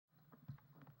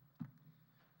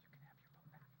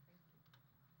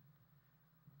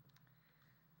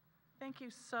Thank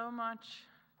you so much,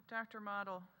 Dr.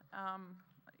 Model.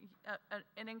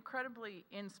 An incredibly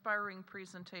inspiring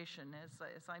presentation.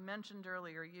 As I mentioned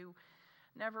earlier, you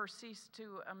never cease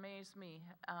to amaze me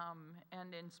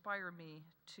and inspire me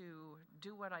to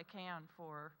do what I can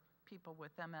for people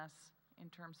with MS in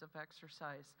terms of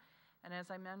exercise. And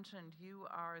as I mentioned, you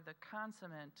are the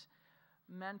consummate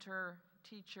mentor,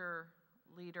 teacher,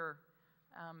 leader.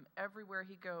 Everywhere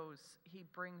he goes, he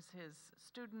brings his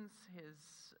students, his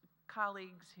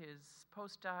colleagues, his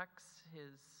postdocs,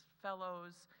 his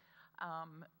fellows,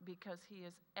 because he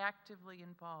is actively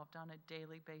involved on a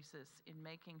daily basis in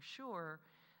making sure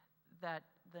that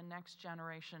the next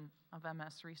generation of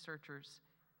MS researchers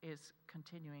is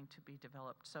continuing to be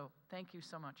developed. So thank you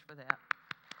so much for that.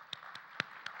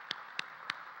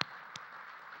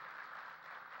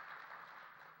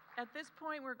 At this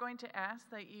point, we're going to ask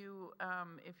that you,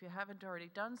 if you haven't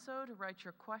already done so, to write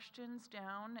your questions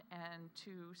down and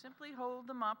to simply hold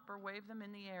them up or wave them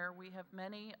in the air. We have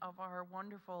many of our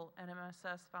wonderful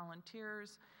NMSS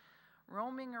volunteers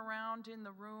roaming around in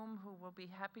the room who will be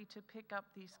happy to pick up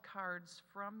these cards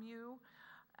from you.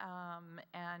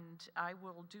 And I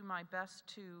will do my best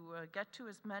to get to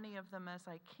as many of them as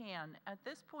I can. At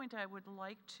this point, I would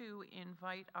like to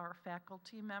invite our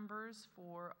faculty members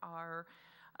for our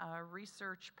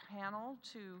research panel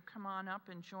to come on up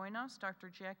and join us, Dr.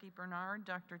 Jackie Bernard,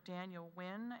 Dr. Daniel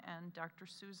Wynn, and Dr.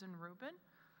 Susan Rubin.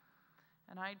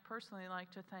 And I'd personally like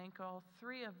to thank all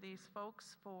three of these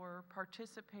folks for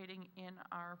participating in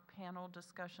our panel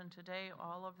discussion today.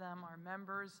 All of them are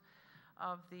members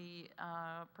of the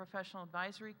Professional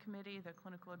Advisory Committee, the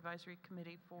Clinical Advisory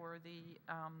Committee for the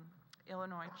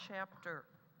Illinois chapter.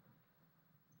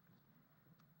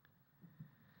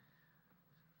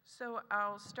 So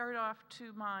I'll start off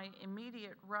to my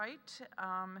immediate right,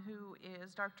 who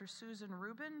is Dr. Susan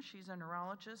Rubin. She's a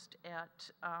neurologist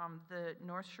at the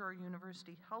North Shore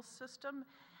University Health System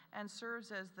and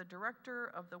serves as the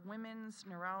director of the Women's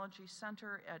Neurology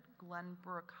Center at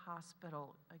Glenbrook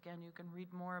Hospital. Again, you can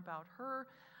read more about her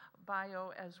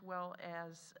bio as well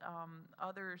as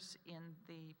others in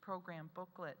the program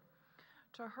booklet.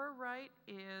 To her right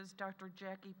is Dr.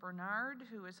 Jackie Bernard,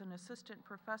 who is an assistant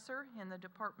professor in the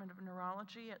Department of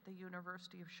Neurology at the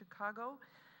University of Chicago,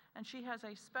 and she has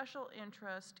a special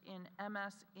interest in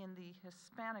MS in the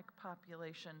Hispanic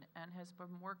population and has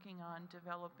been working on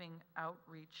developing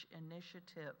outreach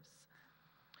initiatives.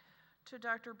 To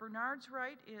Dr. Bernard's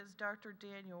right is Dr.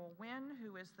 Daniel Wynn,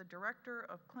 who is the Director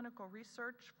of Clinical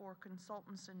Research for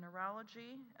Consultants in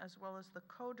Neurology, as well as the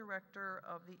co-director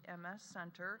of the MS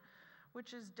Center,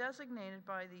 which is designated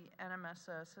by the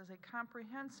NMSS as a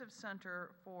comprehensive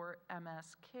center for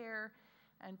MS care,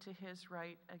 and to his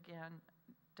right, again,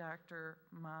 Dr.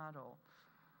 Model.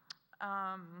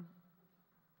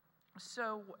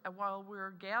 So while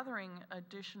we're gathering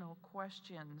additional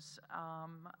questions,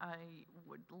 I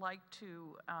would like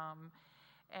to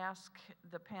ask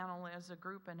the panel as a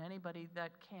group, and anybody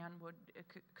that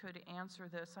could answer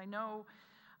this. I know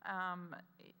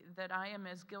that I am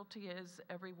as guilty as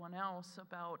everyone else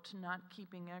about not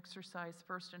keeping exercise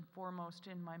first and foremost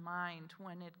in my mind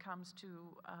when it comes to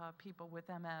people with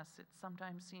MS. It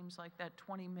sometimes seems like that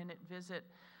 20-minute visit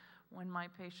when my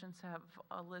patients have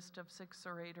a list of 6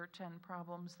 or 8 or 10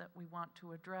 problems that we want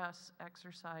to address.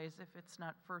 Exercise, if it's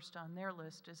not first on their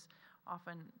list,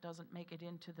 often doesn't make it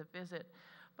into the visit.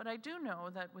 But I do know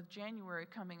that with January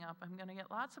coming up, I'm going to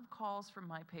get lots of calls from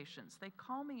my patients. They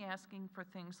call me asking for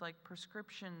things like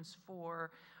prescriptions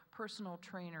for personal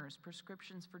trainers,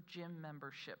 prescriptions for gym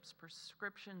memberships,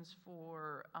 prescriptions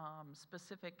for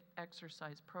specific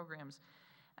exercise programs.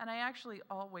 And I actually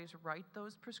always write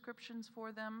those prescriptions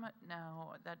for them.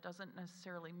 Now, that doesn't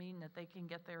necessarily mean that they can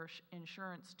get their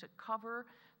insurance to cover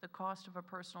the cost of a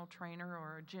personal trainer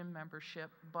or a gym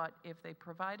membership, but if they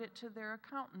provide it to their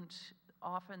accountant,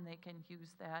 often they can use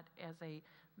that as a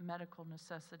medical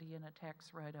necessity in a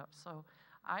tax write-up. So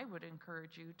I would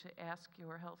encourage you to ask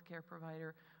your healthcare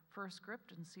provider for a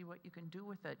script and see what you can do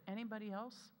with it. Anybody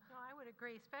else? No, I would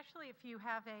agree, especially if you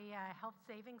have a health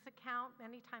savings account.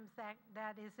 Many times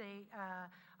that is a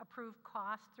approved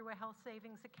cost through a health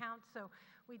savings account. So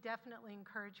we definitely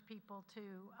encourage people to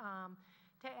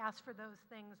ask for those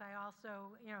things. I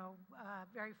also,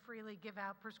 very freely give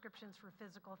out prescriptions for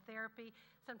physical therapy.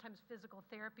 Sometimes physical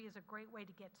therapy is a great way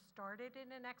to get started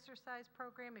in an exercise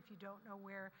program if you don't know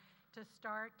where to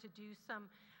start, to do some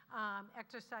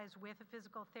exercise with a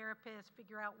physical therapist,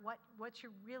 figure out what you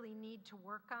really need to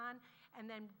work on, and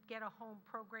then get a home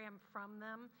program from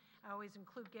them. I always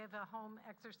give a home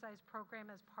exercise program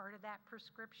as part of that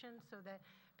prescription so that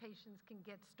patients can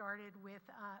get started with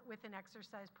an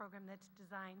exercise program that's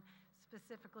designed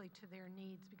specifically to their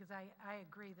needs, because I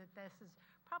agree that this is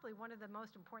probably one of the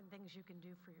most important things you can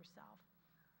do for yourself.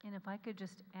 And if I could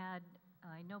just add,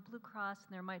 I know Blue Cross,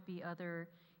 and there might be other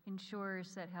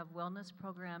insurers that have wellness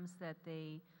programs that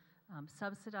they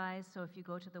subsidize. So if you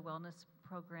go to the wellness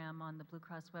program on the Blue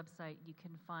Cross website, you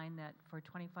can find that for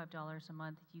 $25 a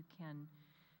month, you can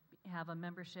have a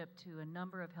membership to a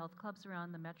number of health clubs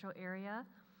around the metro area.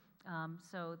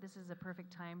 So this is a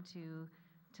perfect time to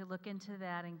look into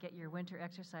that and get your winter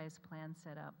exercise plan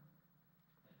set up.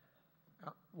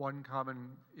 One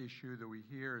common issue that we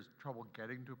hear is trouble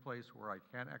getting to a place where I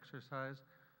can exercise.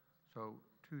 So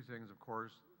two things, of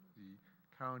course, the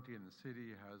county and the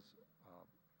city has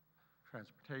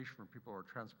transportation for people who are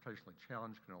transportationally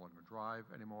challenged, can no longer drive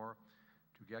anymore,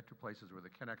 to get to places where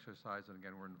they can exercise. And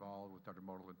again, we're involved with Dr.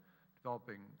 Model in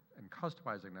developing and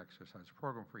customizing an exercise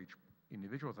program for each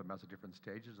individual with MS at different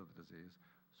stages of the disease,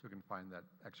 so you can find that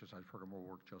exercise program will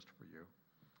work just for you.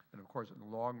 And of course, in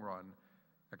the long run,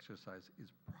 exercise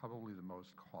is probably the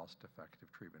most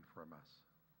cost-effective treatment for MS.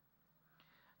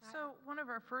 So one of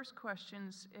our first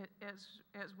questions,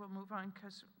 as we'll move on,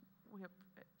 because we have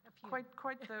quite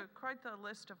the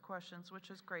list of questions, which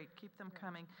is great. Keep them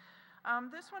coming.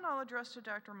 This one I'll address to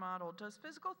Dr. Model. Does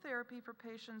physical therapy for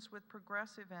patients with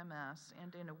progressive MS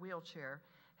and in a wheelchair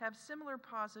have similar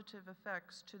positive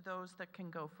effects to those that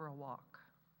can go for a walk?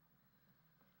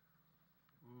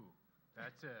 Ooh,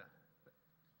 that's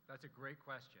a great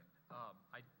question.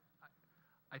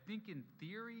 I think in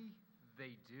theory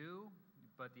they do,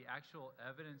 but the actual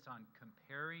evidence on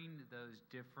comparing those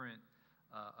different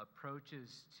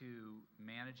approaches to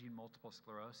managing multiple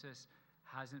sclerosis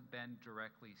hasn't been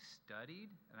directly studied,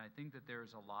 and I think that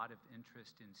there's a lot of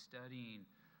interest in studying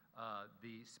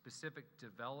the specific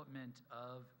development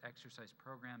of exercise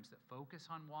programs that focus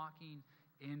on walking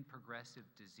in progressive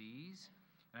disease.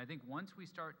 And I think once we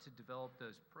start to develop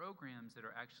those programs that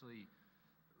are actually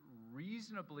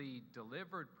reasonably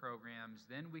delivered programs,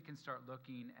 then we can start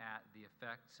looking at the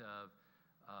effects of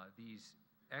these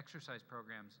exercise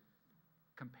programs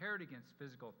compared against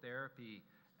physical therapy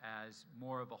as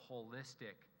more of a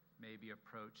holistic, maybe,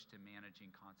 approach to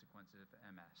managing consequences of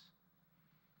MS.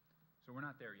 So we're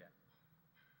not there yet.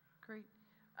 Great.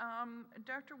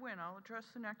 Dr. Nguyen, I'll address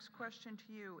the next question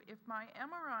to you. If my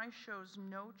MRI shows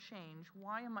no change,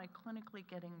 why am I clinically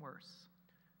getting worse?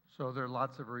 So there are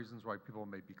lots of reasons why people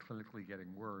may be clinically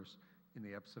getting worse in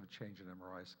the absence of a change in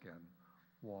MRI scan.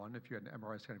 One, if you had an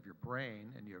MRI scan of your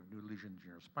brain and you have new lesions in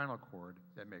your spinal cord,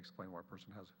 that may explain why a person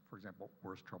has, for example,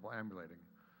 worse trouble ambulating.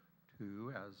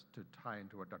 Two, as to tie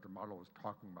into what Dr. Model was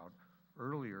talking about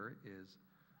earlier, is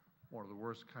one of the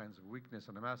worst kinds of weakness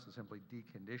in MS is simply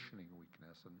deconditioning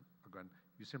weakness. And again,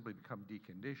 you simply become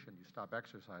deconditioned, you stop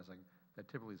exercising, that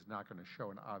typically is not going to show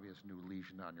an obvious new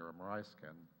lesion on your MRI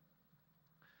scan.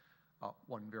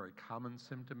 One very common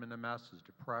symptom in MS is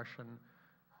depression.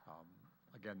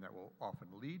 Again, that will often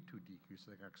lead to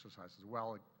decreasing exercise as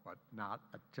well, but not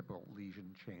a typical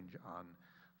lesion change on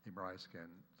the MRI scan.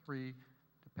 Three,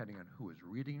 depending on who is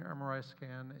reading your MRI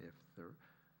scan, if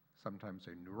sometimes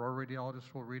a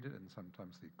neuroradiologist will read it, and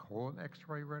sometimes the colon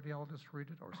X-ray radiologist read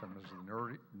it, or sometimes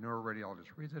the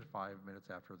neuroradiologist reads it 5 minutes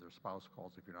after their spouse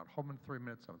calls. If you're not home in 3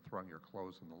 minutes, I'm throwing your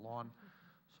clothes on the lawn.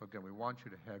 So again, we want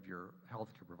you to have your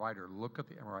healthcare provider look at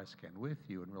the MRI scan with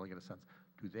you and really get a sense,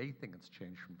 do they think it's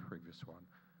changed from the previous one?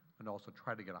 And also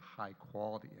try to get a high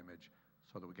quality image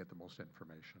so that we get the most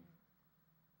information.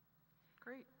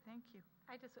 Great, thank you.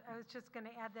 I was just going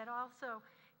to add that also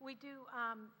we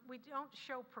don't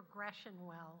show progression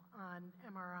well on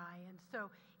MRI, and so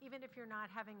even if you're not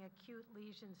having acute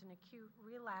lesions and acute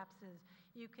relapses,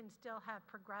 you can still have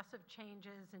progressive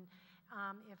changes, and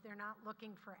if they're not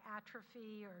looking for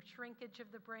atrophy or shrinkage of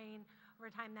the brain over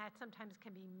time, that sometimes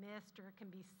can be missed or it can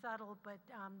be subtle, but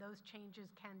those changes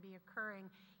can be occurring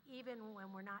even when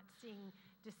we're not seeing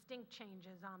distinct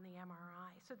changes on the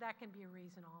MRI, so that can be a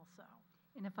reason also.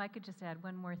 And if I could just add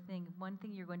one more thing, one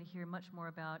thing you're going to hear much more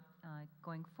about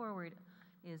going forward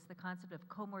is the concept of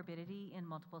comorbidity in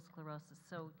multiple sclerosis.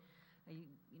 So,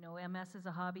 you know, MS is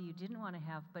a hobby you didn't want to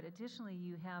have, but additionally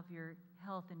you have your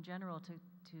health in general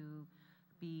to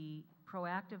be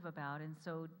proactive about. And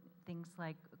so things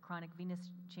like chronic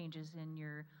venous changes in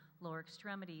your lower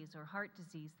extremities or heart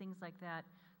disease, things like that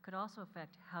could also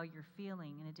affect how you're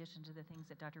feeling, in addition to the things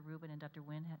that Dr. Rubin and Dr.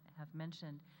 Nguyen have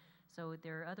mentioned. So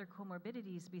there are other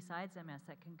comorbidities besides MS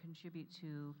that can contribute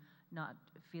to not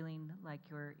feeling like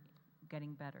you're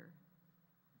getting better.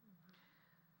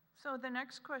 So the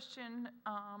next question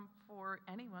for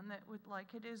anyone that would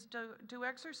like it is, do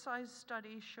exercise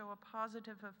studies show a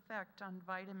positive effect on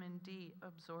vitamin D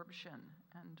absorption?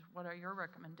 And what are your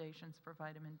recommendations for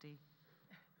vitamin D?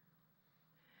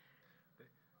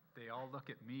 They all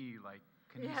look at me like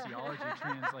kinesiology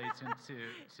translates into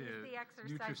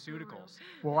nutraceuticals.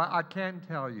 Well, I can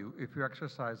tell you, if you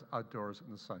exercise outdoors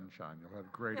in the sunshine, you'll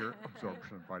have greater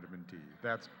absorption of vitamin D.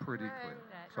 That's pretty clear.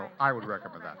 So I would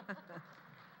recommend that.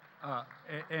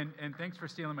 And thanks for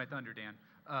stealing my thunder, Dan.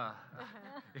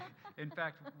 In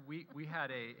fact, we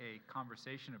had a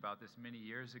conversation about this many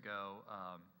years ago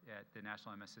at the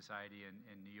National MS Society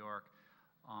in New York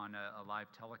on a live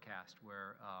telecast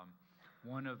where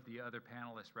one of the other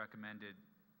panelists recommended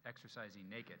exercising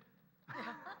naked.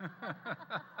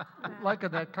 Like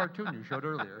in that cartoon you showed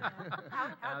earlier.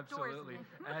 Absolutely.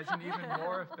 As an even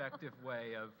more effective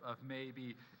way of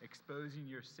maybe exposing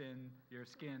your skin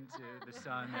to the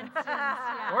sun.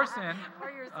 Or sin.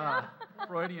 Or your sin.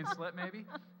 Freudian slip, maybe.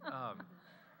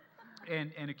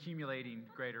 And accumulating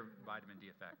greater vitamin D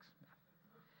effects.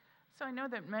 So I know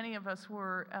that many of us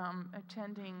were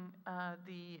attending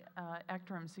the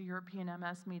ECTRIMS, the European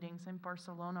MS meetings in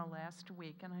Barcelona last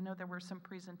week, and I know there were some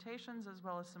presentations as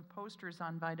well as some posters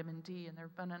on vitamin D, and there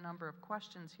have been a number of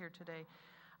questions here today.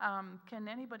 Can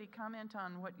anybody comment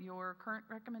on what your current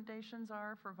recommendations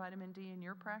are for vitamin D in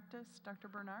your practice? Dr.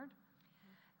 Bernard?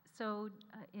 So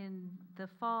in the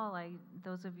fall,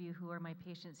 those of you who are my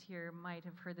patients here might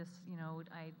have heard this,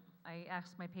 I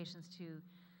asked my patients to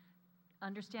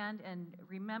understand and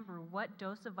remember what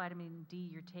dose of vitamin D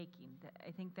you're taking. I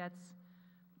think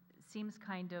seems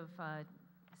kind of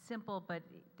simple, but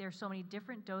there's so many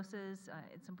different doses.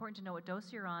 It's important to know what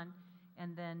dose you're on,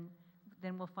 and then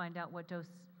we'll find out what dose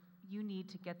you need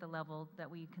to get the level that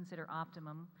we consider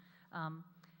optimum.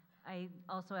 I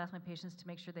also ask my patients to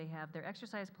make sure they have their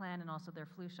exercise plan and also their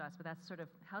flu shots, but that's sort of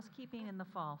housekeeping in the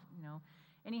fall,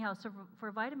 Anyhow, so for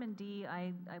vitamin D,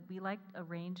 we like a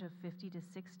range of 50 to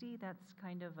 60. That's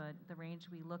kind of the range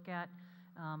we look at.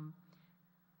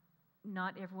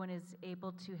 Not everyone is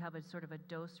able to have a sort of a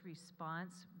dose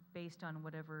response based on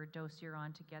whatever dose you're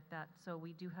on to get that. So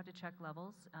we do have to check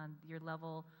levels. Your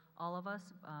level, all of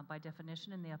us, by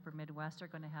definition, in the upper Midwest are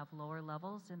going to have lower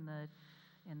levels in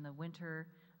the winter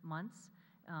months.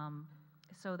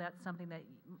 So that's something that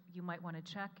you might want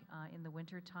to check in the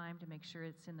winter time to make sure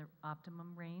it's in the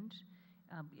optimum range.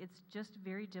 It's just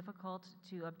very difficult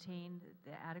to obtain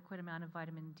the adequate amount of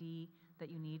vitamin D that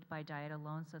you need by diet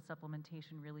alone, so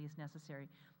supplementation really is necessary.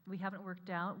 We haven't worked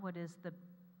out what is the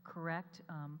correct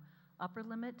upper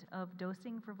limit of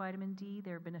dosing for vitamin D.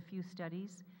 There have been a few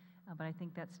studies, but I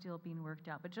think that's still being worked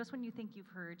out. But just when you think you've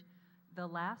heard the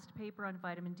last paper on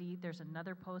vitamin D, there's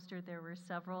another poster. There were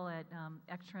several at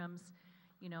ECTRIMS.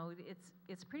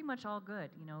 It's pretty much all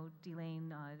good, delaying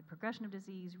the progression of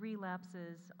disease,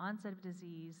 relapses, onset of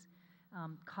disease.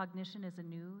 Cognition is a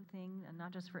new thing, and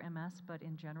not just for MS, but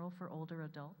in general for older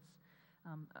adults.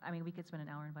 We could spend an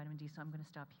hour on vitamin D, so I'm going to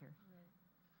stop here.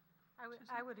 Right.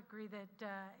 I would agree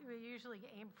that we usually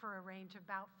aim for a range of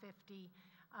about 50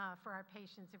 for our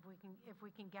patients if we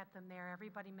can get them there.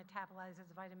 Everybody metabolizes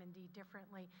vitamin D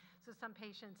differently. So some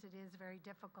patients it is very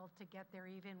difficult to get there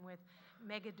even with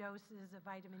mega doses of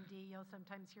vitamin D. You'll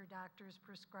sometimes hear doctors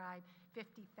prescribe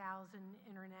 50,000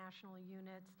 international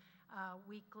units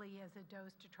weekly as a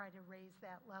dose to try to raise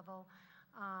that level.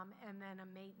 And then a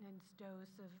maintenance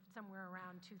dose of somewhere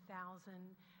around 2,000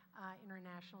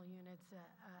 international units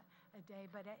a day,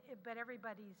 but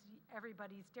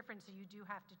everybody's different, so you do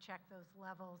have to check those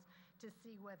levels to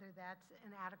see whether that's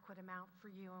an adequate amount for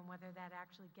you and whether that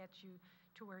actually gets you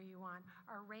to where you want.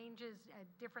 Our ranges,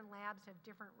 different labs have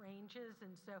different ranges,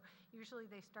 and so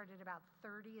usually they start at about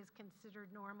 30 is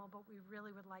considered normal, but we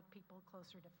really would like people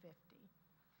closer to 50.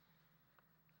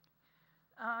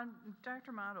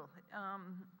 Dr. Model,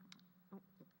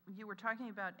 you were talking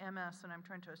about MS, and I'm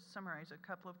trying to summarize a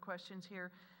couple of questions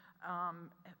here.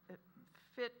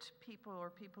 Fit people or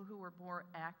people who were more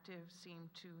active seem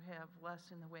to have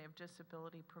less in the way of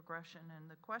disability progression.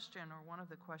 And the question, or one of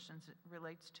the questions,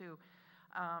 relates to,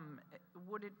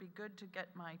 would it be good to get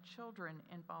my children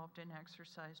involved in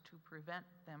exercise to prevent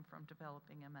them from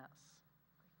developing MS?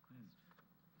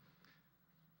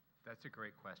 That's a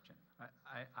great question.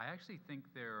 I actually think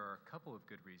there are a couple of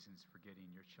good reasons for getting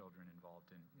your children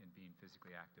involved in being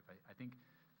physically active. I think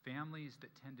families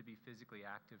that tend to be physically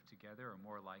active together are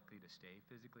more likely to stay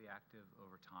physically active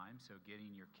over time. So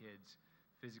getting your kids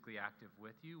physically active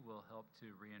with you will help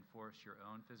to reinforce your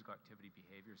own physical activity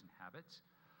behaviors and habits.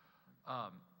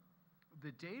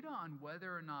 The data on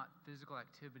whether or not physical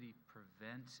activity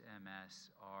prevents MS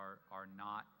are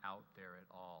not out there at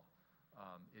all.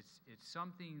 It's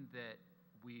something that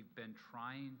we've been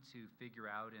trying to figure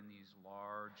out in these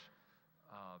large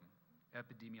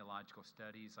epidemiological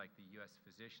studies like the U.S.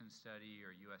 Physician Study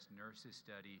or U.S. Nurses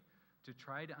Study to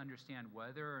try to understand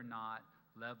whether or not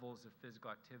levels of physical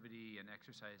activity and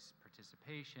exercise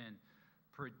participation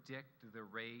predict the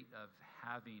rate of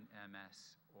having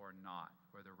MS or not,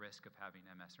 or the risk of having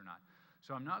MS or not.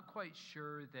 So I'm not quite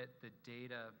sure that the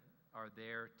data are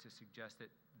there to suggest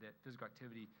that physical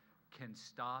activity can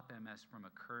stop MS from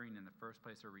occurring in the first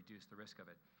place or reduce the risk of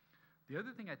it. The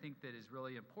other thing I think that is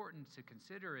really important to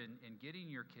consider in getting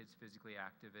your kids physically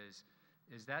active is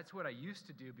that's what I used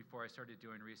to do before I started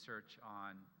doing research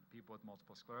on people with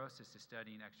multiple sclerosis, is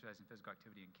studying exercise and physical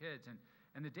activity in kids.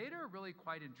 And the data are really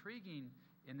quite intriguing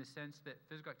in the sense that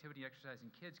physical activity and exercise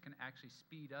in kids can actually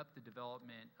speed up the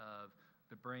development of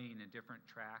the brain and different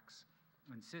tracts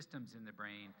and systems in the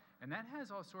brain. And that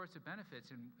has all sorts of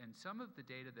benefits. And some of the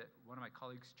data that one of my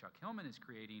colleagues, Chuck Hillman, is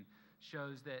creating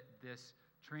shows that this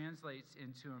translates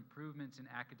into improvements in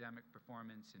academic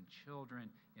performance in children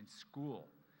in school.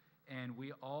 And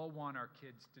we all want our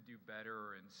kids to do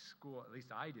better in school, at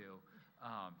least I do.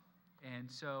 And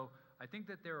so I think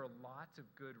that there are lots of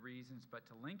good reasons, but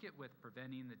to link it with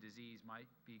preventing the disease might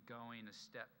be going a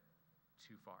step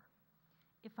too far.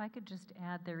 If I could just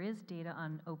add, there is data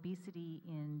on obesity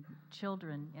in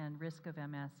children and risk of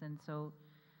MS, and so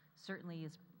certainly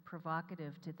is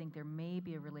provocative to think there may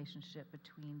be a relationship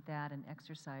between that and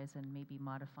exercise and maybe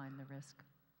modifying the risk.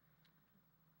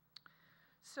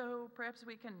 So perhaps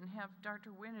we can have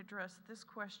Dr. Nguyen address this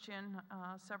question,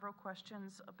 several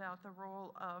questions about the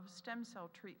role of stem cell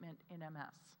treatment in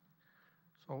MS.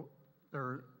 So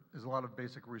there is a lot of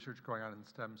basic research going on in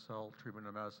stem cell treatment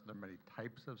in MS. There are many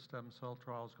types of stem cell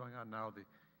trials going on now. The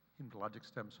hematologic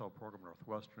stem cell program at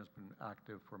Northwestern has been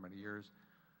active for many years.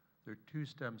 There are 2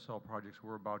 stem cell projects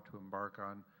we're about to embark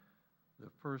on.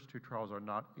 The first 2 trials are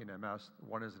not in MS.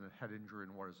 One is in a head injury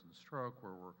and one is in stroke,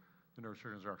 where the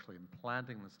neurosurgeons are actually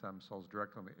implanting the stem cells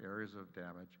directly on the areas of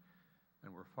damage.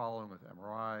 And we're following with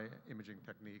MRI, imaging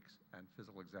techniques, and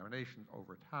physical examinations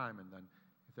over time. And then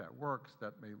if that works,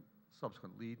 that may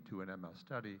subsequently lead to an MS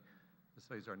study. The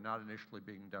studies are not initially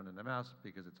being done in MS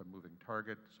because it's a moving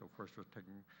target. So first we're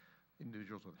taking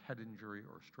individuals with head injury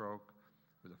or stroke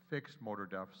with a fixed motor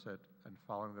deficit and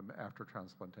following them after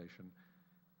transplantation.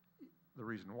 The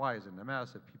reason why is in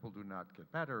MS, if people do not get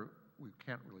better, we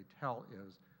can't really tell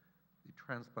is the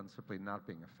transplant simply not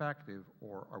being effective,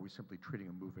 or are we simply treating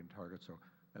a moving target? So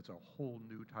that's a whole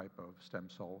new type of stem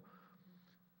cell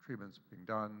treatments being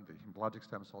done. The hematologic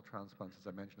stem cell transplants, as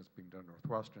I mentioned, is being done at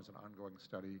Northwestern as an ongoing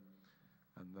study.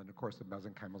 And then, of course, the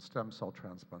mesenchymal stem cell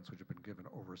transplants, which have been given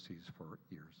overseas for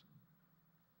years.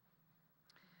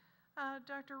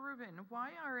 Dr. Rubin, why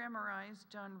are MRIs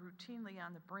done routinely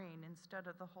on the brain instead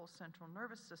of the whole central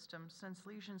nervous system, since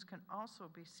lesions can also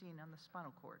be seen on the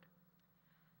spinal cord?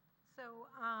 So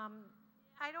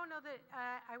I don't know that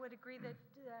I would agree that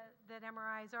that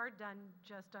MRIs are done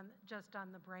just on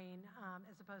the brain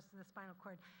as opposed to the spinal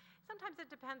cord. Sometimes it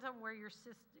depends on where your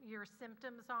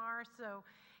symptoms are. So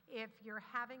if you're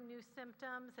having new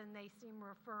symptoms and they seem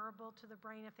referable to the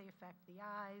brain, if they affect the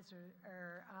eyes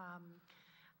or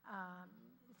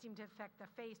seem to affect the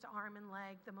face, arm, and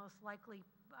leg, the most likely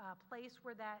place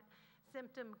where that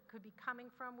symptom could be coming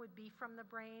from would be from the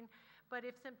brain. But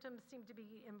if symptoms seem to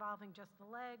be involving just the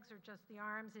legs or just the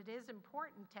arms, it is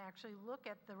important to actually look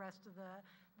at the rest of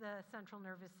the central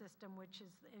nervous system, which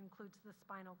includes the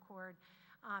spinal cord,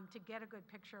 to get a good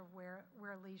picture of where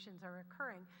lesions are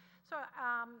occurring. So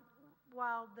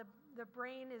while the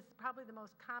brain is probably the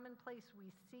most common place we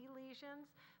see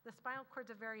lesions, the spinal cord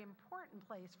is a very important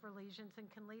place for lesions and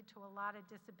can lead to a lot of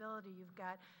disability. You've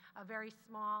got a very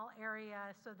small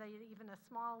area, so that even a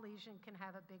small lesion can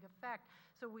have a big effect.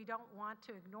 So we don't want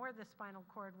to ignore the spinal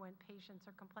cord when patients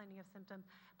are complaining of symptoms.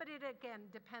 But it, again,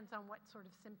 depends on what sort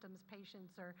of symptoms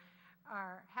patients are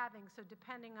having. So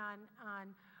depending on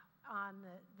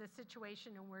the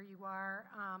situation and where you are,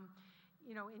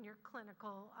 in your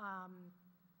clinical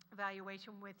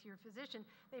evaluation with your physician,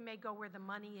 they may go where the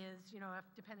money is.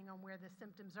 Depending on where the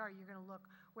symptoms are, you're going to look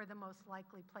where the most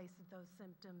likely place that those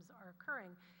symptoms are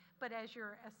occurring. But as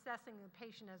you're assessing the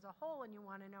patient as a whole and you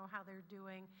want to know how they're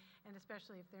doing, and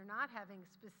especially if they're not having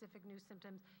specific new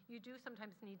symptoms, you do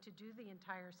sometimes need to do the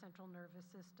entire central nervous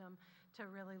system to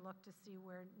really look to see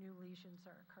where new lesions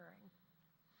are occurring.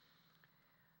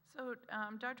 So,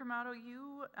 Dr. Mato,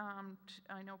 you,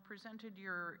 I know, presented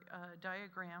your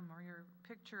diagram or your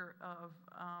picture of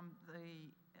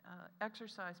the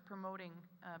exercise promoting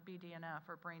BDNF,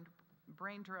 or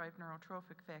brain-derived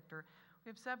neurotrophic factor. We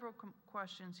have several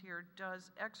questions here.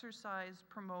 Does exercise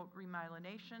promote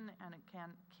remyelination, and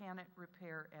can it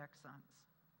repair axons?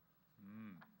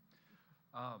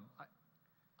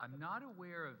 I'm not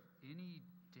aware of any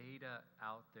data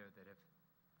out there that have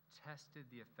tested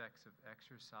the effects of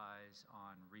exercise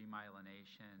on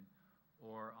remyelination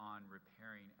or on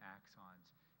repairing axons.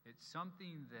 It's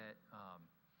something that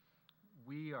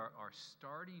we are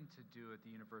starting to do at the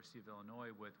University of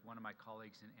Illinois with one of my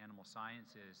colleagues in animal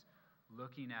sciences,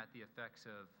 looking at the effects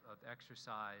of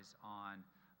exercise on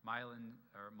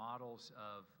models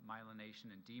of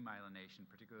myelination and demyelination,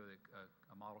 particularly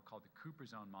a model called the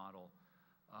Cooperzone model.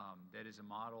 That is a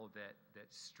model that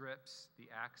strips the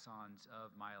axons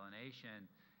of myelination,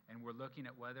 and we're looking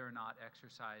at whether or not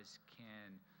exercise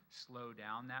can slow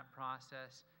down that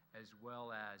process, as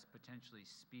well as potentially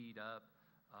speed up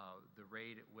the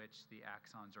rate at which the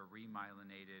axons are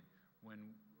remyelinated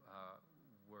when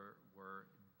we're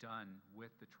done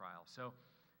with the trial. So,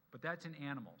 but that's in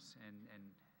animals,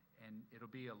 and it'll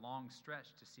be a long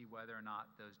stretch to see whether or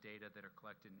not those data that are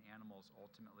collected in animals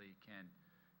ultimately can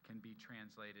be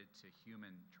translated to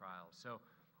human trials. So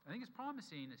I think it's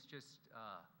promising. It's just,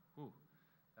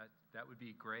 that would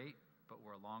be great, but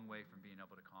we're a long way from being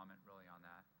able to comment really on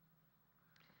that.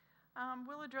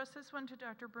 We'll address this one to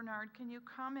Dr. Bernard. Can you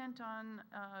comment on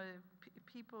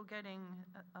people getting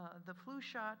the flu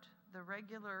shot, the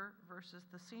regular versus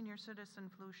the senior citizen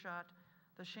flu shot,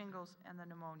 the shingles, and the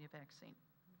pneumonia vaccine?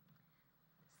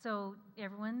 So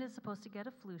everyone is supposed to get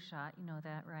a flu shot, you know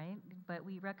that, right? But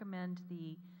we recommend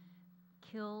the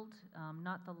killed,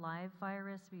 not the live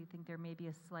virus. We think there may be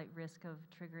a slight risk of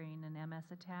triggering an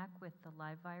MS attack with the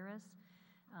live virus.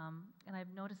 And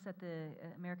I've noticed that the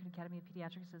American Academy of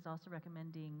Pediatrics is also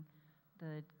recommending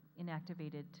the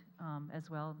inactivated as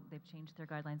well. They've changed their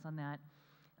guidelines on that.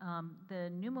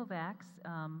 The Pneumovax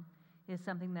is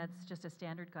something that's just a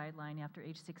standard guideline after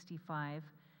age 65.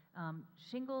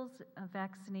 Shingles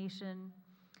vaccination,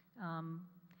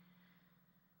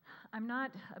 I'm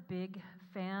not a big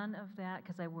fan of that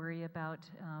because I worry about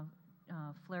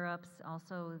flare-ups.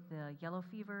 Also, the yellow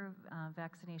fever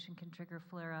vaccination can trigger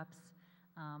flare-ups.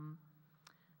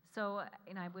 So,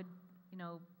 and I would,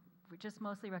 just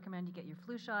mostly recommend you get your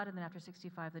flu shot, and then after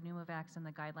 65, the Pneumovax and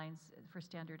the guidelines for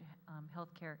standard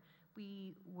health care.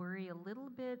 We worry a little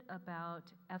bit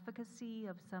about efficacy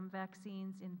of some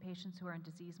vaccines in patients who are on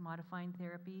disease-modifying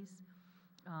therapies.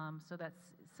 So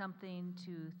that's something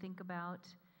to think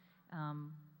about,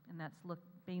 and that's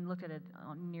being looked at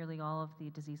on nearly all of the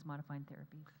disease-modifying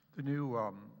therapies. The new,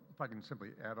 if I can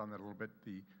simply add on that a little bit,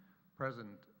 the present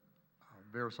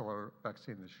varicella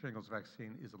vaccine, the shingles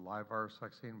vaccine, is a live virus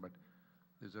vaccine, but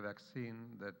there's a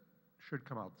vaccine that should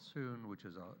come out soon, which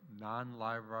is a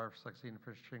non-live virus vaccine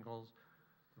for shingles.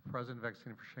 The present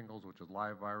vaccine for shingles, which is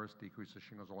live virus, decreases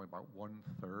shingles only about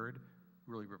 1/3,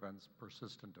 really prevents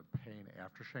persistent of pain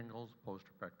after shingles,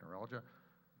 post-traumatic neuralgia.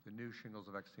 The new shingles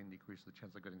vaccine decreases the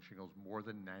chance of getting shingles more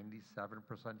than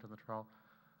 97% in the trial.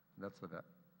 And that's the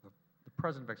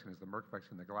present vaccine is the Merck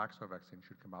vaccine. The Glaxo vaccine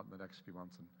should come out in the next few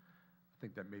months, and I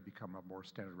think that may become a more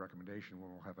standard recommendation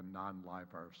when we'll have a non-live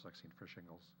virus vaccine for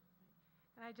shingles.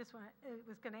 And I just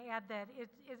was going to add that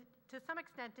to some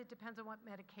extent it depends on what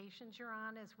medications you're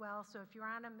on as well. So if you're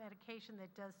on a medication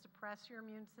that does suppress your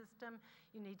immune system,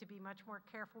 you need to be much more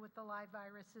careful with the live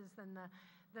viruses than the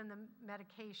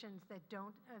medications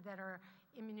that are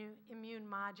immune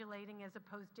modulating as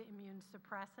opposed to immune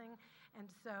suppressing. And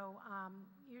so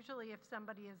usually if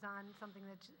somebody is on something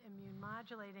that's immune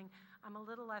modulating, I'm a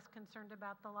little less concerned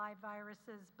about the live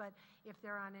viruses, but if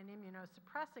they're on an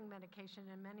immunosuppressing medication,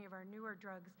 and many of our newer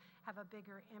drugs have a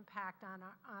bigger impact on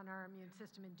our immune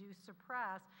system and do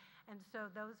suppress, and so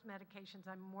those medications,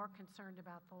 I'm more concerned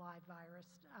about the live virus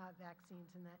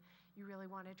vaccines, and that you really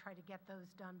want to try to get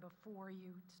those done before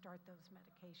you start those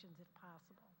medications if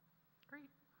possible. Great.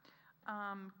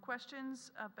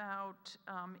 Questions about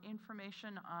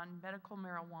information on medical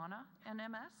marijuana and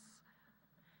MS?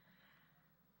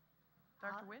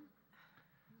 Dr. Wynn?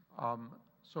 I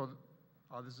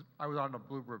was on a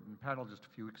Blue Ribbon panel just a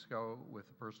few weeks ago with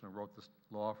the person who wrote this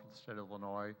law for the state of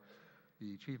Illinois,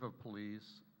 the chief of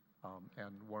police,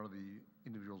 and one of the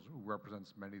individuals who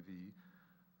represents many of the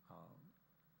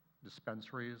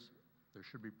dispensaries. There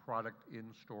should be product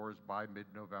in stores by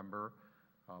mid-November.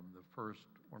 One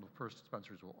of the first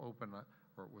dispensaries will open,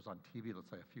 or it was on TV, let's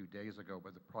say, a few days ago,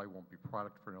 but there probably won't be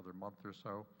product for another month or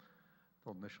so.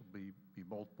 There'll initially be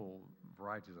multiple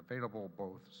varieties available,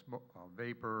 both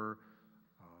vapor,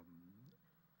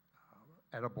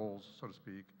 edibles, so to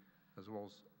speak, as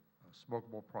well as a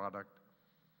smokable product.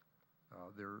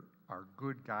 There are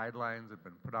good guidelines that have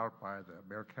been put out by the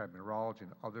American Academy of Neurology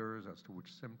and others as to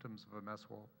which symptoms of MS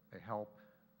may help.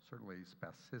 Certainly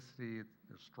spasticity,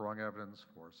 there's strong evidence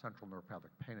for central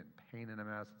neuropathic pain and pain in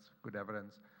MS. It's good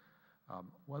evidence.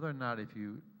 Whether or not, if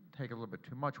you take a little bit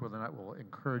too much, whether or not we'll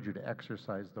encourage you to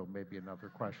exercise, though, may be another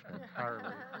question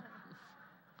entirely.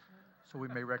 So we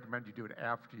may recommend you do it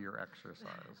after your exercise.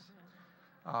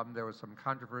 There was some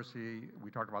controversy.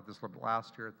 We talked about this a little bit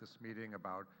last year at this meeting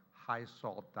about high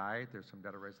salt diet. There's some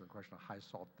data raising the question of high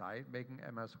salt diet making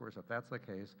MS worse. If that's the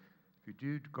case, if you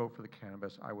do go for the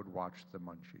cannabis, I would watch the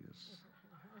munchies.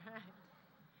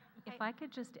 If I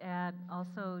could just add,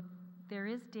 also, there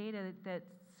is data that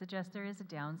suggests there is a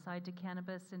downside to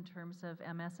cannabis in terms of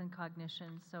MS and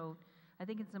cognition. So I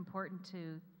think it's important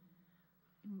to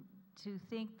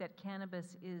think that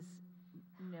cannabis is,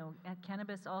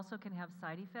 cannabis also can have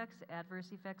side effects,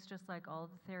 adverse effects, just like all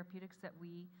of the therapeutics that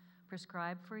we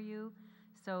prescribe for you.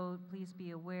 So please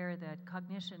be aware that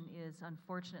cognition is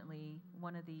unfortunately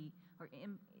one of the,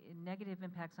 negative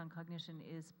impacts on cognition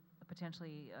is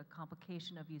potentially a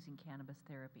complication of using cannabis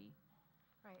therapy.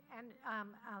 Right, and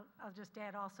I'll just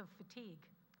add also fatigue.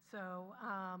 So,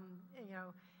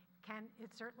 it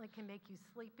certainly can make you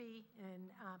sleepy,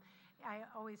 and I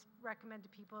always recommend to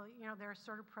people, there are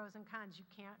sort of pros and cons. You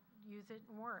can't use it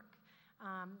in work.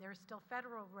 There's still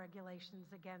federal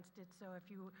regulations against it, so if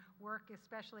you work,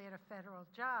 especially at a federal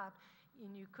job,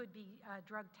 and you could be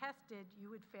drug tested, you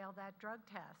would fail that drug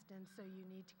test, and so you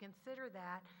need to consider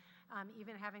that.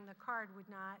 Even having the card would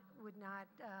not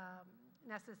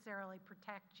necessarily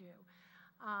protect you.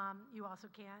 You also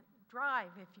can't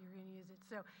drive if you're going to use it.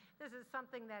 So this is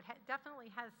something that definitely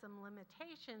has some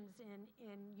limitations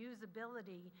in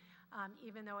usability,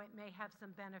 even though it may have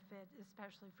some benefit,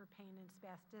 especially for pain and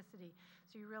spasticity.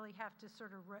 So you really have to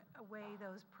sort of weigh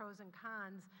those pros and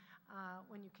cons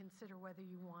when you consider whether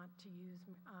you want to use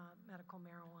medical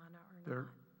marijuana or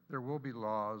not. There will be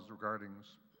laws regarding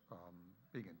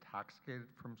being intoxicated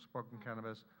from smoking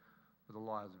cannabis. But the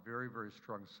law has very, very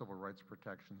strong civil rights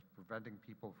protections preventing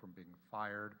people from being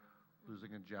fired,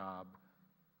 losing a job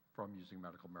from using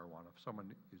medical marijuana. If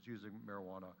someone is using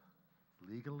marijuana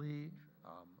legally,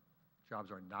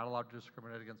 jobs are not allowed to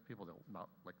discriminate against people. They'll not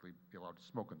likely be allowed to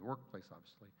smoke in the workplace,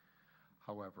 obviously.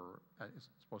 However, it's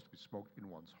supposed to be smoked in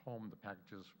one's home. The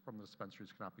packages from the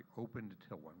dispensaries cannot be opened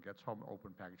until one gets home.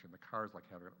 Open package in the car is like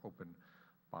having an open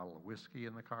bottle of whiskey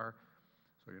in the car.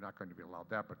 So you're not going to be allowed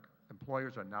that, but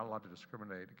employers are not allowed to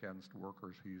discriminate against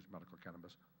workers who use medical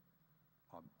cannabis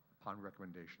upon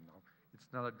recommendation. Now, it's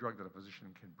not a drug that a physician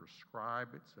can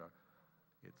prescribe. It's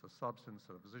a substance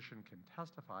that a physician can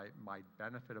testify might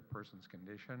benefit a person's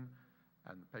condition,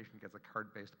 and the patient gets a card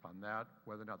based upon that.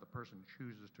 Whether or not the person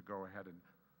chooses to go ahead and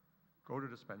go to a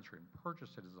dispensary and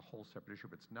purchase it is a whole separate issue,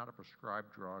 but it's not a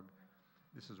prescribed drug.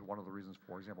 This is one of the reasons,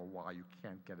 for example, why you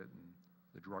can't get it in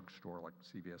the drugstore like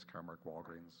CVS, Caremark,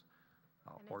 Walgreens,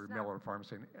 or your mail-order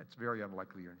pharmacy. And it's very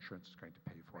unlikely your insurance is going to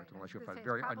pay for it unless you have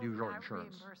very unusual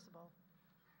insurance. Reimbursable.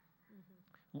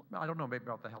 I don't know, maybe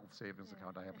about the health savings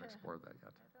account. I haven't explored that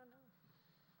yet.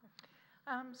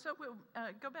 I don't know. So we'll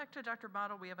go back to Dr.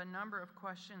 Bottle. We have a number of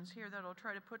questions here that I'll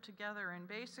try to put together, and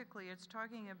basically it's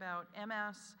talking about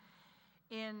MS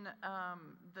in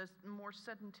the more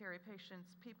sedentary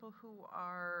patients, people who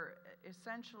are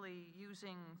essentially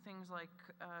using things like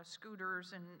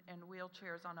scooters and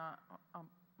wheelchairs on a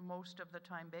most of the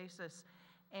time basis,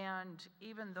 and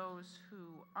even those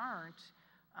who aren't,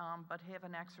 but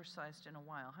haven't exercised in a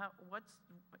while.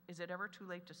 Is it ever too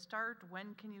late to start?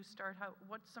 When can you start?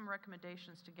 What's some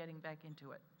recommendations to getting back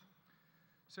into it?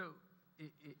 So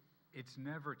it's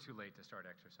never too late to start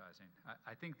exercising.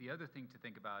 I think the other thing to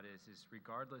think about is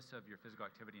regardless of your physical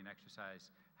activity and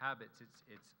exercise habits,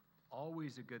 it's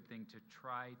always a good thing to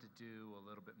try to do a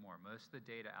little bit more. Most of the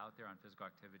data out there on physical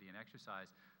activity and exercise,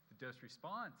 the dose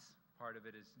response part of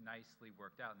it is nicely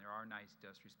worked out, and there are nice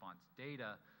dose response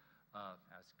data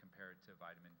as compared to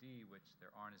vitamin D, which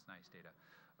there aren't as nice data.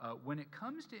 When it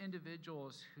comes to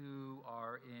individuals who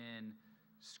are in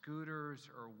scooters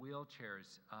or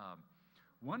wheelchairs,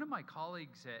 one of my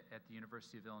colleagues at the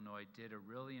University of Illinois did a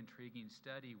really intriguing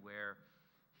study where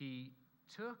he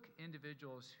took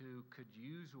individuals who could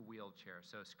use a wheelchair,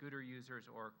 so scooter users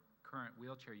or current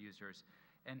wheelchair users,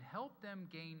 and helped them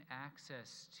gain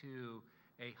access to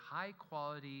a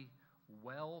high-quality,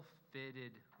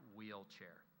 well-fitted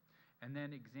wheelchair, and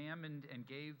then examined and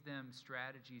gave them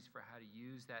strategies for how to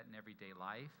use that in everyday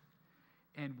life.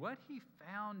 And what he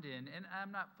found and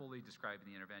I'm not fully describing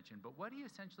the intervention, but what he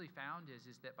essentially found is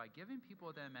that by giving people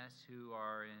with MS who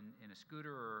are in a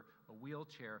scooter or a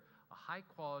wheelchair, a high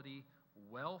quality,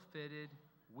 well-fitted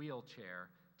wheelchair,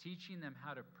 teaching them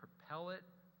how to propel it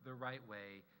the right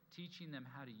way, teaching them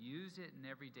how to use it in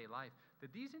everyday life,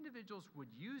 that these individuals would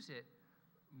use it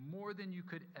more than you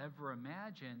could ever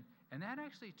imagine. And that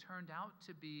actually turned out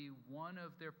to be one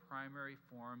of their primary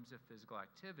forms of physical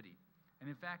activity. And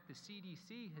in fact, the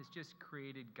CDC has just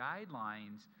created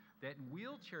guidelines that in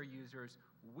wheelchair users,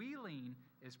 wheeling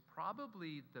is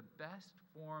probably the best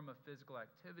form of physical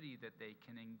activity that they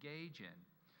can engage in.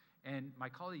 And my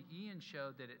colleague Ian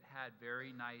showed that it had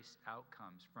very nice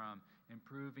outcomes, from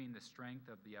improving the strength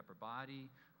of the upper body,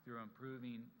 through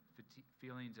improving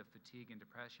feelings of fatigue and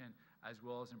depression, as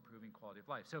well as improving quality of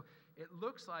life. So it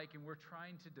looks like, and we're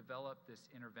trying to develop this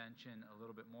intervention a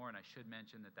little bit more, and I should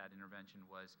mention that that intervention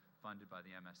was funded by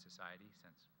the MS Society,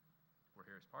 since we're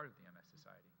here as part of the MS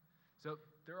Society. So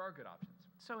there are good options.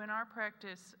 So in our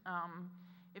practice,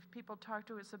 if people talk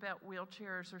to us about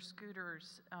wheelchairs or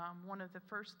scooters, one of the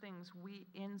first things we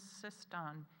insist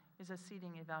on is a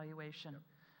seating evaluation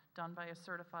done by a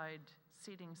certified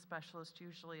seating specialist,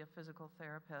 usually a physical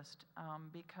therapist,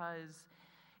 because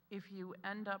if you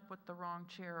end up with the wrong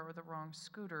chair or the wrong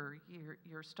scooter,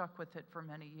 you're stuck with it for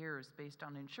many years based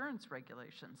on insurance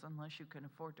regulations, unless you can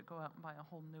afford to go out and buy a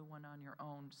whole new one on your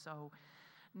own. So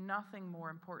nothing more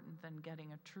important than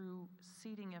getting a true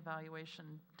seating evaluation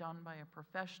done by a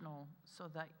professional so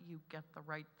that you get the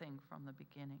right thing from the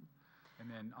beginning. And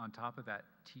then on top of that,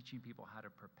 teaching people how to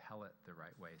propel it the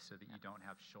right way so that you don't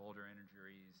have shoulder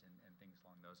injuries and things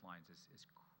along those lines is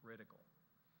critical.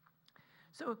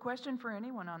 So a question for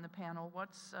anyone on the panel: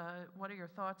 what are your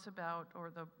thoughts about,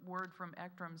 or the word from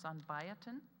ECTRIMS on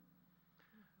biotin?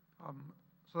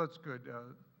 So that's good.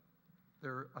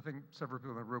 I think several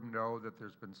people in the room know that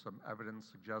there's been some evidence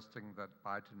suggesting that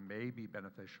biotin may be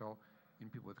beneficial in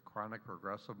people with chronic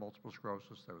progressive multiple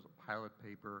sclerosis. There was a pilot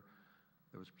paper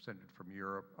that was presented from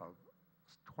Europe of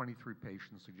 23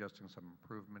 patients suggesting some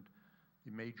improvement.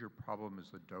 The major problem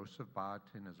is the dose of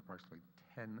biotin is approximately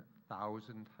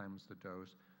 10,000 times the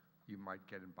dose you might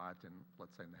get in biotin,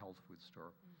 let's say in the health food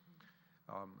store.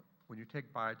 When you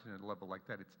take biotin at a level like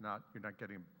that, you're not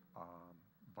getting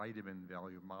vitamin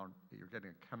value amount, you're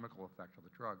getting a chemical effect of the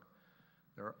drug.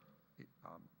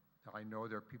 I know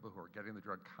there are people who are getting the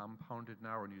drug compounded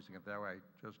now and using it that way.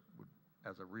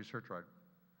 As a researcher, I'd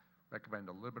recommend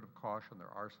a little bit of caution. There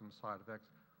are some side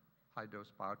effects.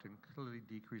 High-dose biotin clearly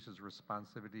decreases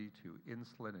responsivity to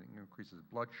insulin and increases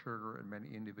blood sugar in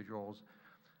many individuals.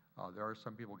 There are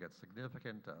some people who get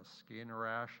significant skin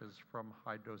rashes from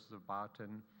high doses of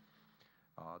biotin.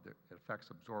 It affects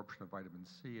absorption of vitamin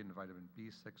C and vitamin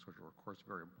B6, which are, of course,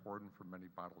 very important for many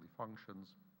bodily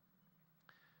functions.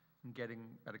 In getting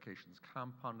medications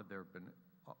compounded, there have been,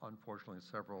 unfortunately,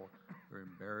 several very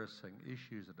embarrassing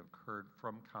issues that have occurred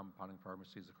from compounding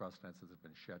pharmacies across the United States that have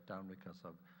been shut down because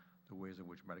of the ways in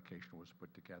which medication was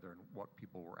put together and what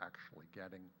people were actually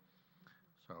getting.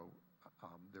 So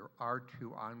there are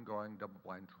 2 ongoing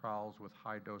double-blind trials with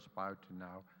high-dose biotin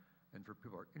now. And for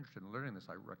people who are interested in learning this,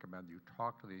 I recommend you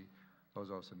talk to those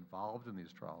of us involved in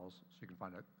these trials so you can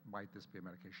find out, might this be a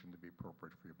medication to be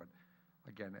appropriate for you. But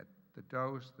again, at the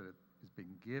dose that is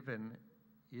being given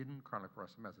in chronic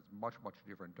progressive MS, it's much, much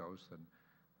different dose than,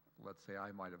 let's say,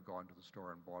 I might have gone to the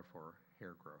store and bought for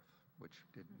hair growth, which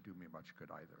didn't do me much good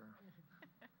either.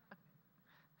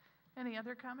 Any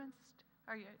other comments?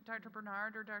 Are you, Dr.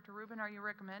 Bernard or Dr. Rubin, are you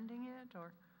recommending it,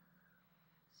 or?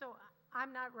 So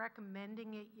I'm not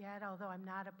recommending it yet, although I'm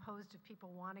not opposed if people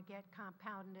want to get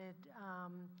compounded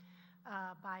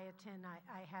biotin.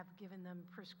 I have given them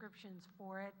prescriptions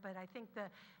for it, but I think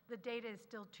the data is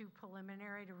still too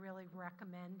preliminary to really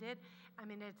recommend it. I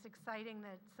mean, it's exciting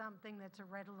that something that's a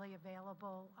readily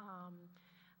available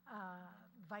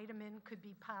vitamin could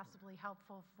be possibly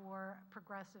helpful for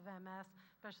progressive MS,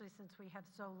 especially since we have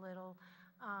so little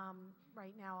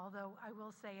right now. Although I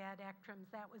will say at ECTRIMS,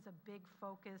 that was a big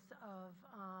focus of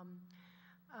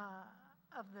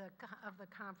the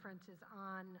conference, is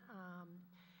on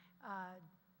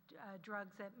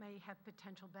drugs that may have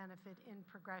potential benefit in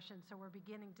progression. So we're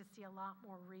beginning to see a lot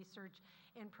more research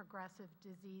in progressive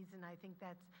disease, and I think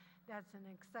that's an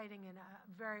exciting and a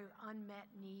very unmet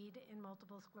need in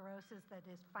multiple sclerosis that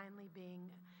is finally being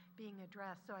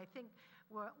addressed. So I think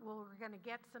we're going to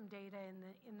get some data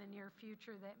in the near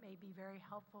future that may be very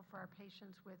helpful for our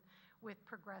patients with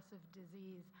progressive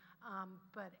disease.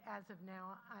 But as of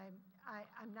now,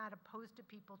 I'm not opposed to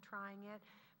people trying it,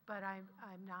 but I'm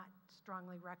not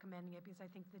strongly recommending it because I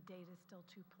think the data is still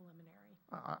too preliminary.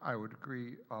 I would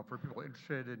agree. For people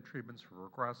interested in treatments for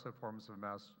progressive forms of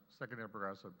MS, secondary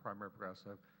progressive, primary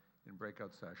progressive, in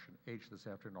breakout session H this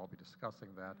afternoon, I'll be discussing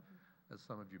that. As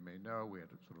some of you may know, we had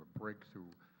sort of a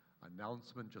breakthrough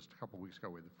announcement just a couple weeks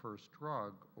ago with the first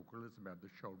drug, ocrelizumab,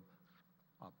 that showed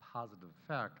a positive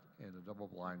effect in a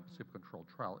double-blind, placebo-controlled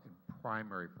trial in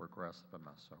primary progressive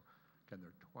MS. So again,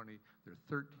 there are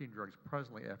 13 drugs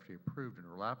presently FDA approved in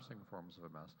relapsing forms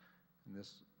of MS, and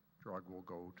this drug will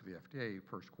go to the FDA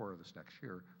first quarter of this next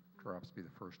year, perhaps be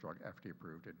the first drug FDA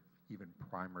approved in even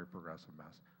primary progressive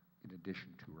MS, in addition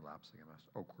to relapsing MS,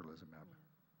 ocrelizumab.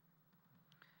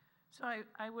 So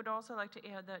I would also like to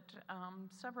add that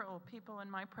several people in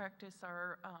my practice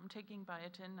are taking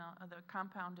biotin, the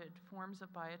compounded forms of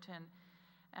biotin,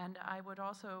 and I would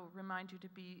also remind you to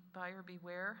be buyer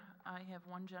beware. I have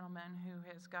one gentleman who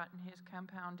has gotten his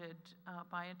compounded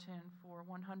biotin for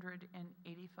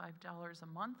 $185 a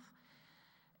month,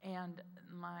 and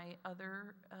my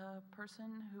other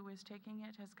person who is taking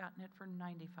it has gotten it for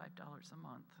 $95 a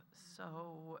month.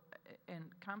 So, in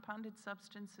compounded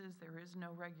substances, there is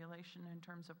no regulation in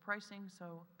terms of pricing,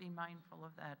 so be mindful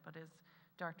of that. But as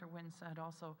Dr. Wynn said,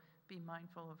 also be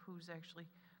mindful of who's actually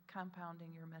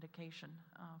compounding your medication.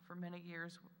 For many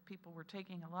years, people were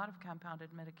taking a lot of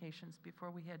compounded medications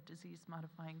before we had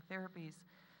disease-modifying therapies.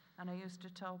 And I used to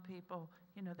tell people,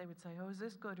 you know, they would say, oh, is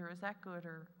this good or is that good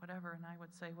or whatever? And I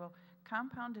would say, well,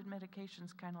 compounded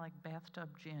medication's kind of like bathtub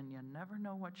gin. You never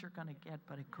know what you're going to get,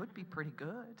 but it could be pretty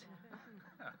good.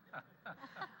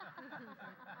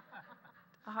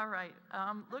 All right.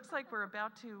 Looks like we're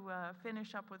about to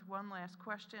finish up with one last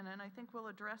question, and I think we'll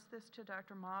address this to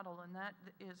Dr. Model, and that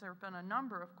is there have been a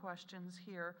number of questions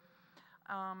here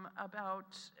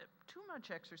about too much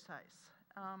exercise.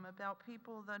 About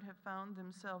people that have found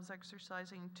themselves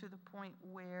exercising to the point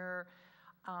where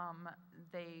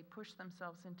they push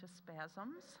themselves into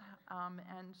spasms.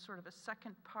 And sort of a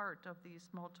second part of these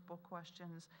multiple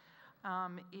questions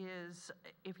is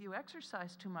if you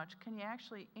exercise too much, can you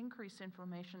actually increase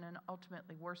inflammation and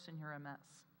ultimately worsen your MS?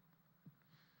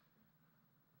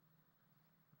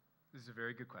 This is a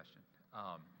very good question.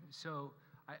 So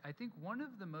I think one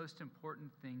of the most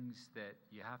important things that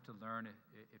you have to learn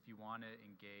if you want to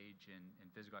engage in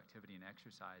physical activity and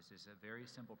exercise is a very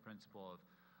simple principle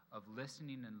of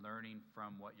listening and learning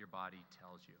from what your body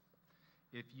tells you.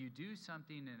 If you do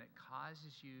something and it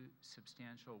causes you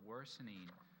substantial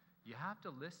worsening, you have to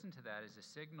listen to that as a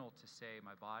signal to say,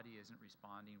 my body isn't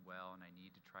responding well and I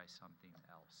need to try something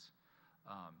else.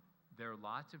 There are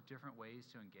lots of different ways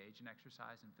to engage in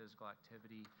exercise and physical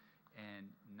activity,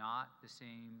 and not the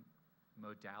same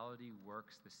modality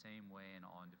works the same way in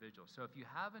all individuals. So if you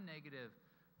have a negative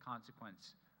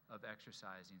consequence of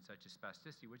exercising, such as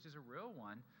spasticity, which is a real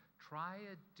one, try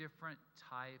a different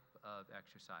type of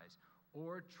exercise.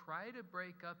 Or try to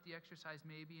break up the exercise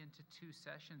maybe into 2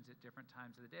 sessions at different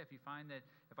times of the day. If you find that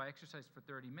if I exercise for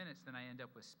 30 minutes, then I end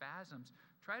up with spasms,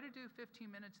 try to do 15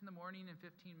 minutes in the morning and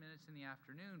 15 minutes in the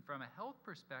afternoon. From a health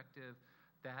perspective,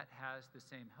 that has the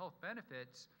same health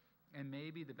benefits. And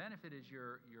maybe the benefit is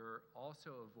you're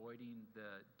also avoiding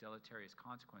the deleterious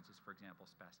consequences, for example,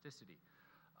 spasticity.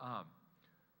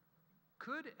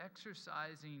 Could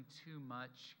exercising too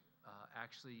much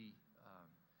actually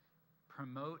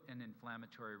promote an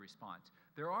inflammatory response?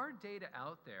 There are data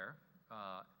out there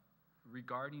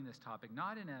regarding this topic,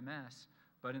 not in MS,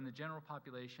 but in the general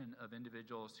population of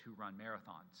individuals who run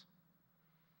marathons.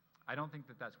 I don't think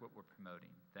that that's what we're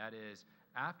promoting. That is,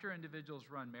 after individuals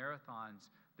run marathons,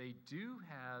 they do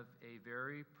have a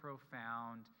very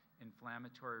profound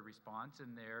inflammatory response,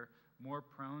 and they're more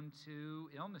prone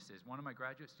to illnesses. One of my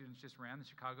graduate students just ran the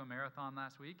Chicago Marathon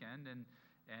last weekend,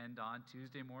 and on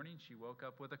Tuesday morning, she woke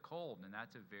up with a cold, and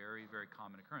that's a very, very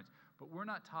common occurrence. But we're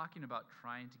not talking about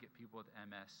trying to get people with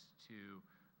MS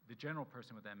the general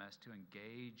person with MS to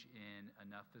engage in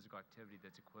enough physical activity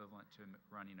that's equivalent to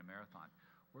running a marathon.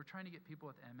 We're trying to get people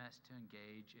with MS to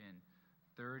engage in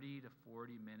 30 to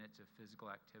 40 minutes of physical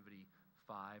activity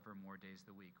 5 or more days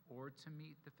of the week, or to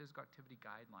meet the physical activity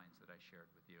guidelines that I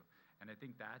shared with you. And I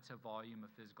think that's a volume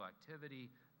of physical activity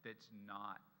that's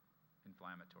not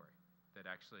inflammatory, that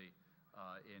actually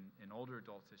in older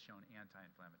adults has shown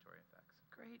anti-inflammatory effects.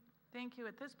 Great. Thank you.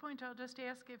 At this point, I'll just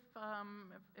ask if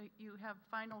you have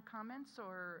final comments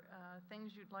or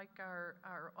things you'd like our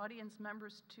audience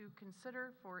members to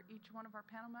consider for each one of our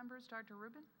panel members. Dr.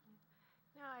 Rubin?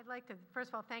 No, I'd like to, first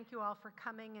of all, thank you all for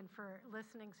coming and for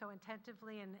listening so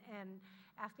attentively and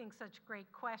asking such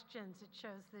great questions. It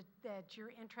shows that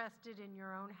you're interested in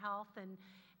your own health and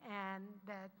and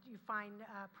that you find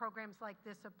programs like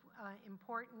this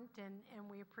important, and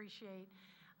we appreciate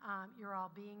your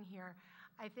all being here.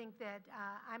 I think that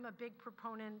I'm a big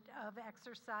proponent of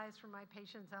exercise for my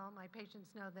patients. All my patients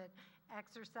know that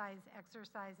exercise,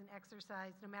 exercise, and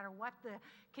exercise, no matter what the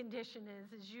condition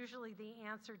is usually the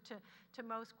answer to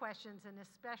most questions, and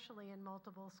especially in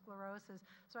multiple sclerosis.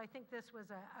 So I think this was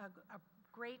a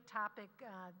great topic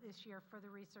this year for the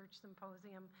Research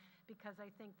Symposium, because I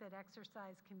think that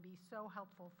exercise can be so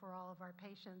helpful for all of our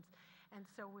patients. And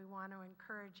so we want to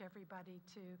encourage everybody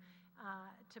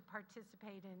to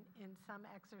participate in some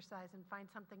exercise and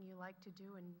find something you like to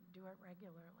do and do it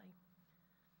regularly.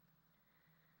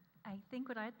 I think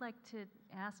what I'd like to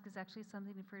ask is actually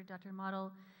something for Dr.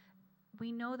 Model.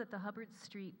 We know that the Hubbard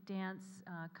Street Dance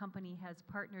Company has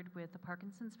partnered with the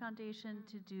Parkinson's Foundation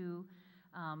to do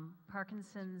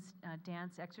Parkinson's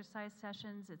dance exercise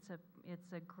sessions.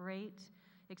 It's a great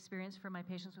experience for my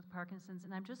patients with Parkinson's,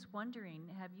 and I'm just wondering,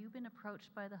 have you been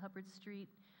approached by the Hubbard Street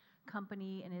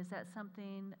Company, and is that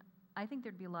something? I think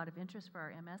there'd be a lot of interest for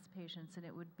our MS patients, and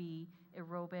it would be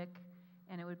aerobic,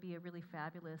 and it would be a really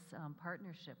fabulous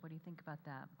partnership. What do you think about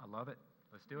that? I love it.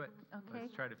 Let's do it. Okay.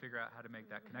 Let's try to figure out how to make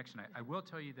that connection. I will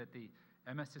tell you that the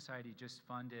MS Society just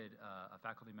funded a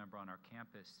faculty member on our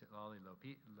campus, Lali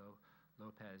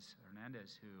Lopez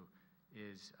Hernandez, who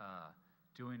is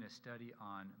doing a study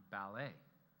on ballet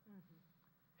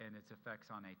and its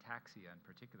effects on ataxia in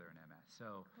particular in MS.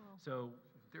 So, Cool. so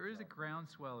there is a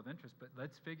groundswell of interest, but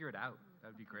let's figure it out. That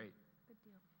would be great. Good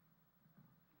deal.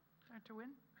 Dr.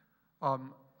 Wynn?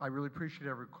 I really appreciate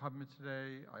every comment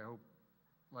today. I hope,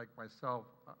 like myself,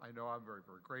 I know I'm very,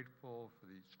 very grateful for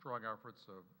the strong efforts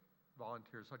of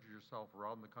volunteers such as yourself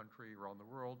around the country, around the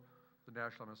world. The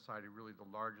National MS Society, really the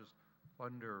largest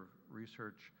funder of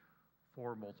research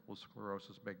for multiple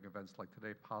sclerosis, making events like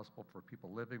today possible for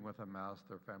people living with MS,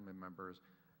 their family members,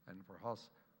 and for us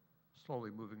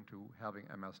slowly moving to having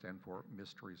MS stand for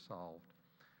mystery solved.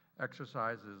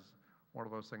 Exercise is one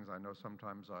of those things I know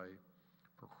sometimes I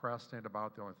procrastinate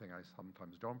about. The only thing I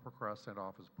sometimes don't procrastinate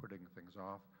off is putting things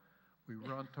off. We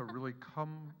want to really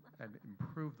come and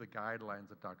improve the guidelines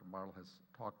that Dr. Martel has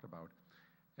talked about.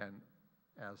 And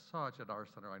as such, at our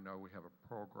center, I know we have a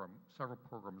program, several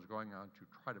programs going on to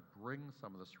try to bring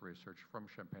some of this research from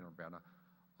Champaign-Urbana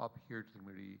up here to the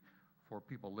community for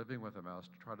people living with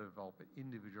MS to try to develop an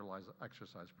individualized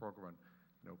exercise program.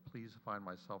 And, please find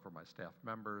myself or my staff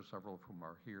members, several of whom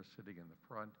are here sitting in the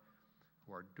front,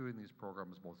 who are doing these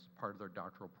programs both as part of their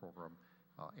doctoral program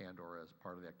and or as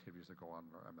part of the activities that go on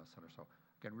in our MS Center. So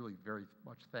again, really very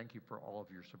much thank you for all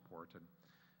of your support. And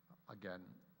again,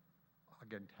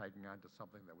 tagging on to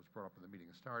something that was brought up when the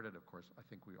meeting started, of course, I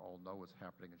think we all know what's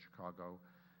happening in Chicago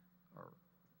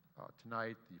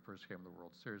tonight, the first game of the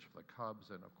World Series for the Cubs.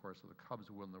 And of course, if the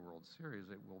Cubs win the World Series,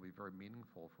 it will be very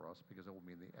meaningful for us because it will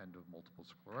mean the end of multiple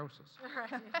sclerosis.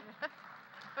 Right.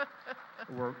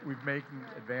 We've making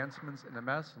advancements in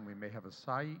MS, and we may have a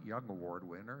Cy Young Award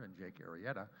winner in Jake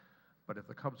Arrieta. But if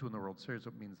the Cubs win the World Series,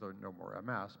 it means there are no more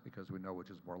MS, because we know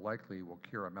which is more likely will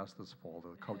cure MS this fall,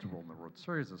 that the Cubs will win the World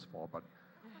Series this fall. But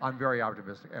I'm very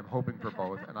optimistic. I'm hoping for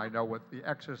both. And I know with the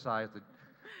exercise that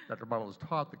Dr. Butler has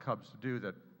taught the Cubs to do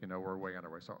that, we're way on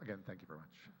our way. So again, thank you very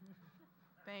much.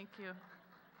 Thank you.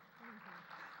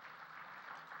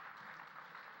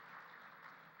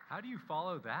 How do you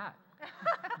follow that?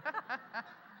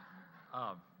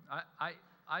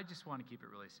 I just want to keep it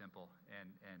really simple,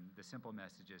 and the simple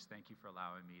message is thank you for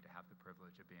allowing me to have the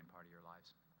privilege of being part of your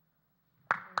lives.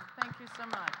 Thank you so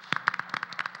much.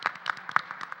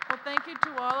 Well, thank you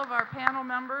to all of our panel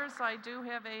members. I do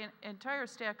have an entire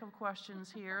stack of questions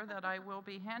here that I will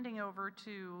be handing over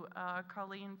to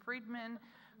Colleen Friedman,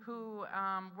 who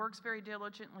works very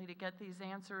diligently to get these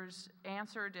answers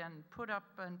answered and put up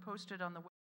and posted on the